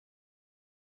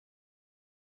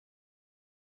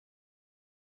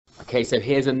Okay, so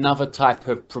here's another type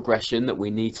of progression that we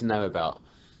need to know about.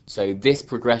 So this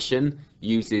progression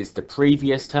uses the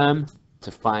previous term to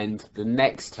find the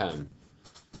next term.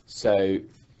 So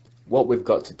what we've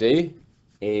got to do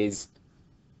is,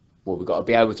 well, we've got to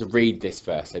be able to read this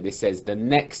first. So this says the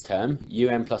next term,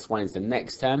 un plus 1 is the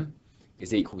next term,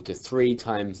 is equal to 3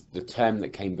 times the term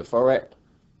that came before it,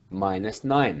 minus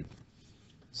 9.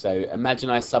 So imagine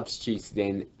I substituted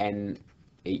in n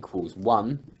equals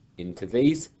 1 into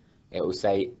these. It will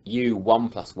say u1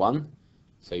 plus 1,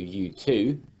 so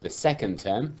u2, the second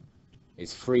term,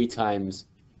 is 3 times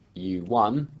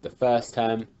u1, the first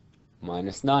term,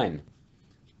 minus 9.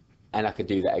 And I could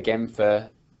do that again for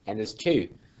n as 2.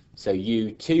 So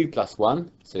u2 plus 1,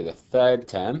 so the third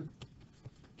term,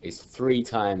 is 3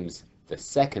 times the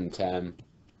second term,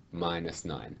 minus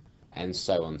 9. And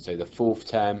so on. So the fourth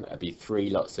term would be 3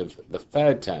 lots of the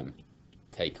third term,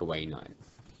 take away 9.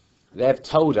 They've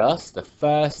told us the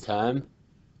first term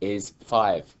is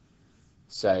 5.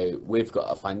 So we've got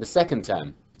to find the second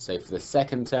term. So for the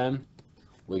second term,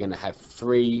 we're going to have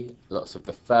 3 lots of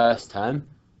the first term,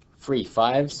 3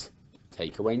 5s,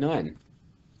 take away 9.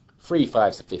 3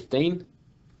 5s are 15,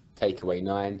 take away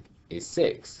 9 is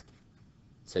 6.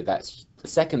 So that's the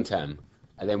second term.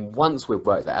 And then once we've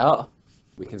worked that out,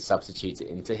 we can substitute it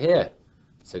into here.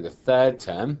 So the third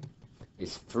term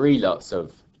is 3 lots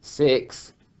of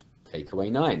 6, take away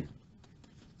 9.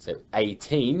 So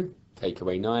 18, take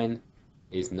away 9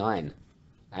 is 9.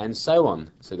 And so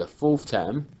on. So the fourth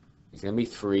term is going to be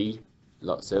 3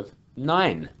 lots of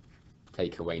 9,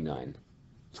 take away 9.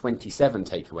 27,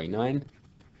 take away 9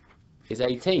 is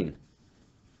 18.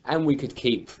 And we could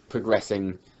keep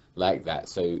progressing like that.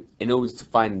 So in order to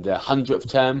find the 100th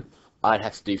term, I'd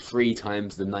have to do 3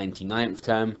 times the 99th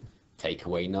term, take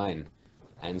away 9,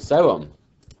 and so on.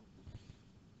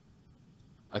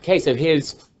 Okay, so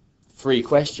here's 3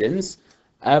 questions.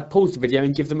 Pause the video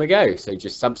and give them a go. So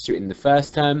just substitute in the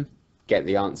first term, get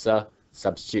the answer.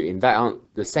 Substitute in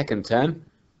the second term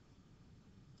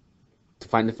to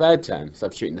find the third term.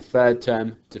 Substitute in the third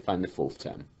term to find the fourth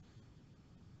term.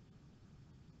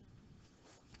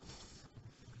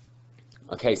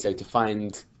 Okay, so to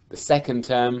find the second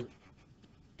term,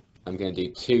 I'm going to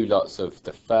do 2 lots of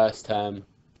the first term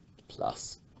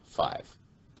plus 5.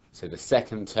 So the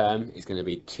second term is going to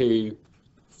be 2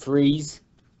 3s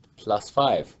plus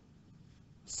 5.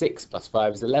 6 plus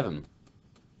 5 is 11.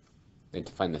 Then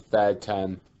to find the third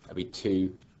term, that'll be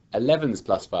 2 11s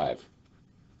plus 5,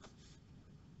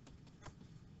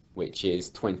 which is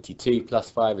 22 plus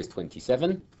 5 is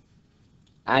 27.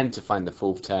 And to find the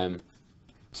fourth term,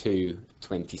 2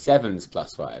 27s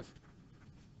plus 5.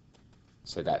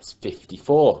 So that's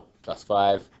 54 plus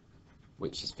 5,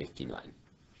 which is 59.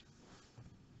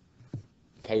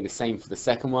 Okay, the same for the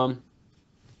second one.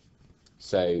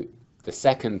 So the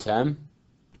second term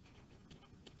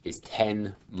is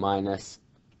 10 minus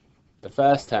the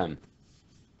first term.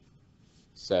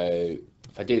 So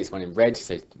if I do this one in red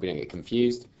so we don't get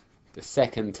confused, the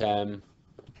second term,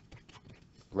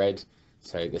 red,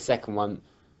 so the second one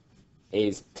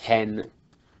is 10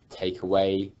 take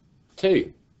away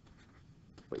 2,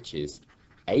 which is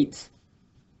 8.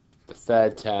 The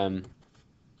third term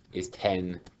is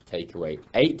 10 take away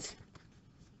 8,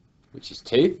 which is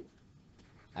 2.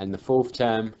 And the fourth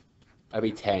term will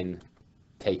be 10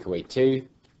 take away 2,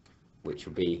 which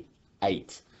will be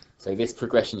 8. So this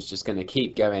progression is just going to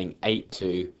keep going 8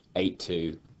 2, 8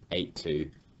 2, 8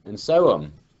 2, and so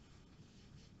on.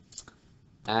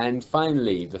 And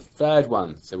finally, the third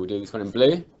one. So we'll do this one in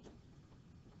blue.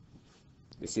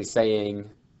 This is saying,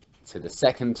 so the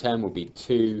second term will be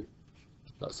 2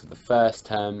 lots of the first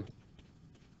term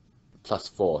plus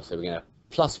 4. So we're going to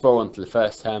plus 4 onto the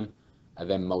first term and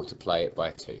then multiply it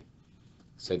by 2.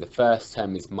 So the first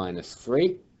term is minus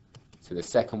 3. So the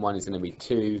second one is going to be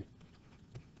 2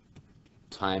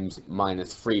 times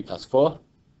minus 3 plus 4,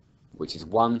 which is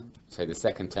 1. So the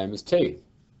second term is 2.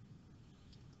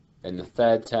 Then the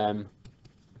third term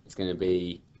is going to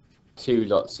be 2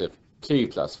 lots of 2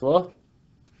 plus 4,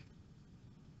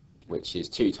 which is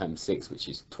 2 times 6, which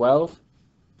is 12.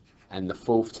 And the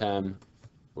fourth term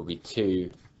will be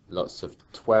 2 lots of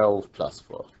 12 plus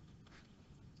 4.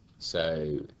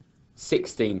 So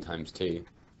 16 times 2,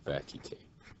 32.